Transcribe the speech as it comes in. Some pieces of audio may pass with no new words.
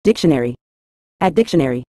Dictionary.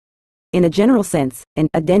 Dictionary. In a general sense, an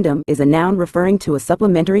addendum is a noun referring to a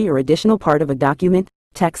supplementary or additional part of a document,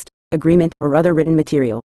 text, agreement, or other written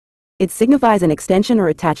material. It signifies an extension or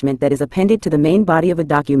attachment that is appended to the main body of a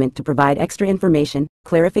document to provide extra information,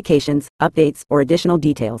 clarifications, updates, or additional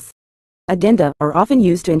details. Addenda are often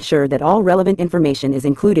used to ensure that all relevant information is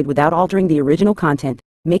included without altering the original content,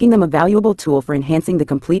 making them a valuable tool for enhancing the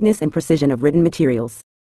completeness and precision of written materials.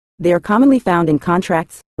 They are commonly found in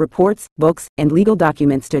contracts, reports, books, and legal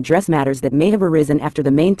documents to address matters that may have arisen after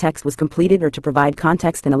the main text was completed or to provide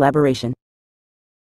context and elaboration.